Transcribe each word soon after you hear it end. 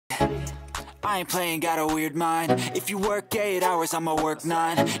I ain't playing, got a weird mind. If you work 8 hours, I'ma work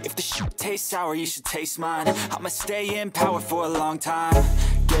 9. If the shoot tastes sour, you should taste mine. I'ma stay in power for a long time.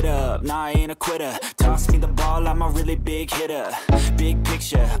 Get up, nah, I ain't a quitter. Toss me the ball, I'm a really big hitter. Big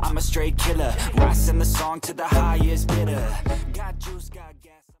picture, I'm a straight killer. Rising the song to the highest bidder. Got juice, got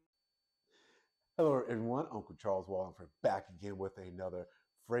gas. Hello everyone, Uncle Charles Walhingford back again with another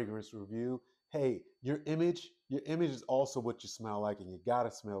fragrance review. Hey, your image is also what you smell like, and you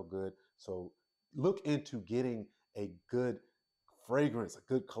gotta smell good. So look into getting a good fragrance, a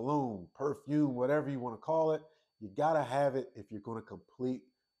good cologne, perfume, whatever you want to call it. You gotta have it if you're gonna complete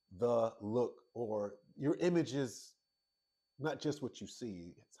the look, or your image is not just what you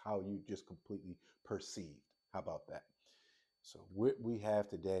see, it's how you just completely perceived. How about that? So what we have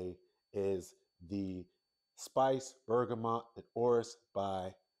today is the Spiced Bergamot and Orris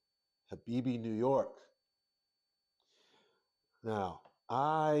by Habibi New York. Now,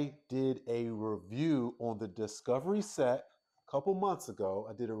 I did a review on the Discovery Set a couple months ago.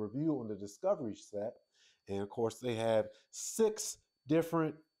 I did a review on the Discovery Set, and of course they have 6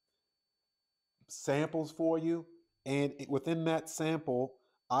 different samples for you. And within that sample,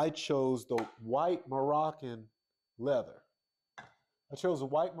 I chose the white Moroccan leather. I chose a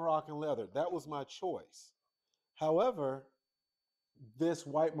white Moroccan leather. That was my choice. However, this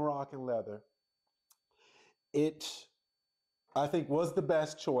white Moroccan leather, it I think was the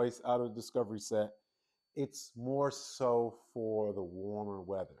best choice out of the Discovery Set. It's more so for the warmer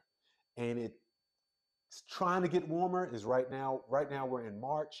weather. And it's trying to get warmer is right now we're in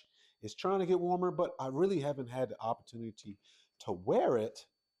March. It's trying to get warmer, but I really haven't had the opportunity to wear it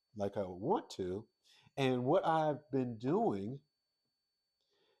like I want to. And what I've been doing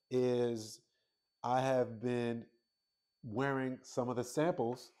is I have been wearing some of the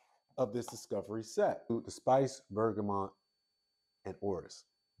samples of this Discovery Set. The Spiced Bergamot and Orris.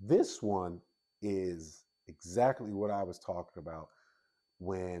 This one is exactly what I was talking about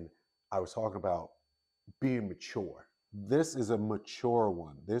when I was talking about being mature. This is a mature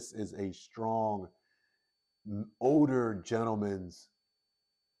one. This is a strong, older gentleman's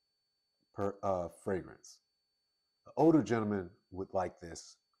fragrance. An older gentleman would like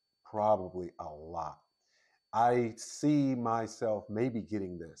this probably a lot. I see myself maybe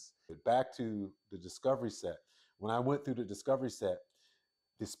getting this. Back to the Discovery Set. When I went through the Discovery Set,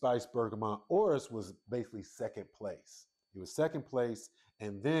 the Spiced Bergamot Orris was basically second place. It was second place,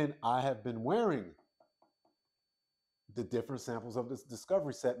 and then I have been wearing the different samples of this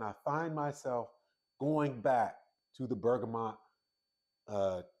Discovery Set, and I find myself going back to the Bergamot,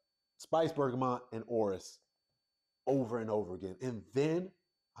 Spiced Bergamot and Orris over and over again. And then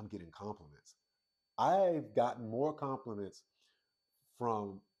I'm getting compliments. I've gotten more compliments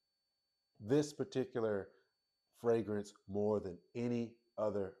from this particular fragrance more than any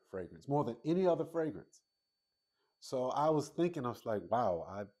other fragrance, more than any other fragrance. So I was thinking, I was like,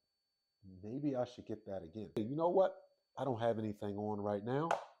 wow, maybe I should get that again. You know what? I don't have anything on right now.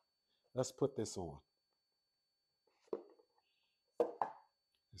 Let's put this on.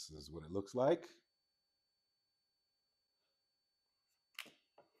 This is what it looks like.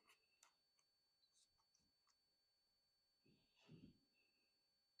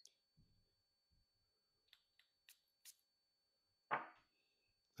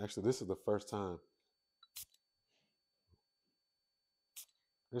 Actually, this is the first time.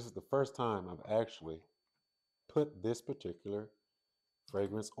 This is the first time I've actually put this particular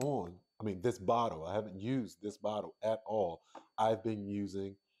fragrance on. I mean, this bottle. I haven't used this bottle at all. I've been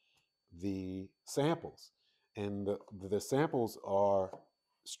using the samples, and the samples are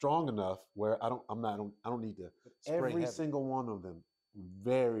strong enough where I don't need to spray every heavy. Single one of them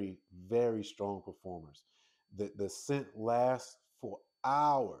very, very strong performers. The scent lasts for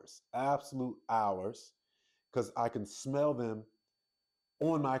hours, absolute hours, because I can smell them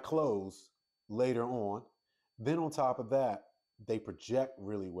on my clothes later on. Then on top of that, they project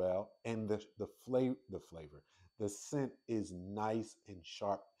really well, and the flavor, the scent is nice and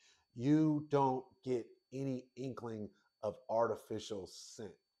sharp. You don't get any inkling of artificial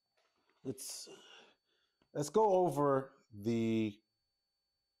scent. Let's go over the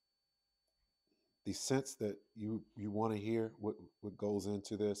scents that you want to hear, what goes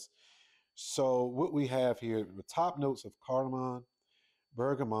into this. So what we have here, the top notes of cardamom,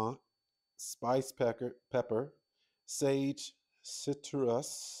 bergamot, spice pepper, sage,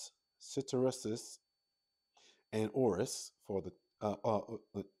 citruses, and orris for the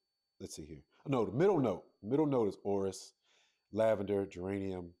let's see here. No, the middle note. Middle note is orris, lavender,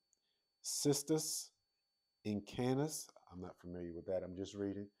 geranium, cistus, incanus. I'm not familiar with that. I'm just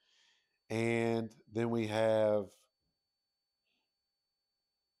reading. And then we have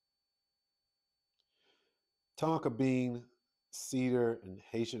tonka bean, cedar, and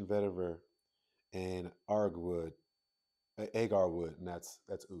Haitian vetiver, and agar wood, and that's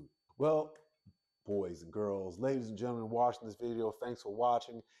oud. Well, boys and girls, ladies and gentlemen watching this video, thanks for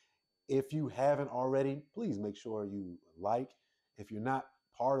watching. If you haven't already, please make sure you like. If you're not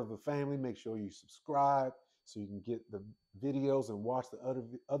part of the family, make sure you subscribe so you can get the videos and watch the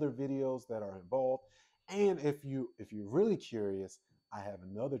other videos that are involved. And if you're really curious, I have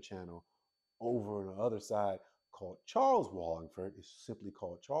another channel over on the other side called Charles Walhingford. It's simply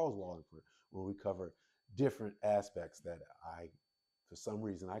called Charles Walhingford, where we cover different aspects that for some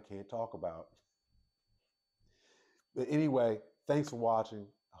reason, I can't talk about. But anyway, thanks for watching.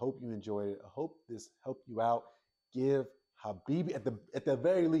 I hope you enjoyed it. I hope this helped you out. Give Habibi, at the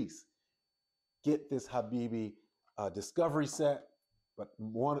very least, get this Habibi Discovery Set. But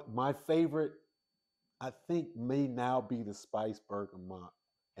my favorite, I think, may now be the Spiced Bergamot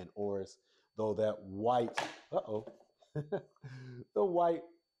and Orris, though that white, the white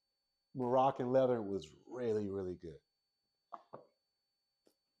Moroccan leather was really, really good.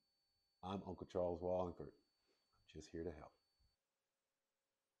 I'm Uncle Charles Walhingford. I'm just here to help.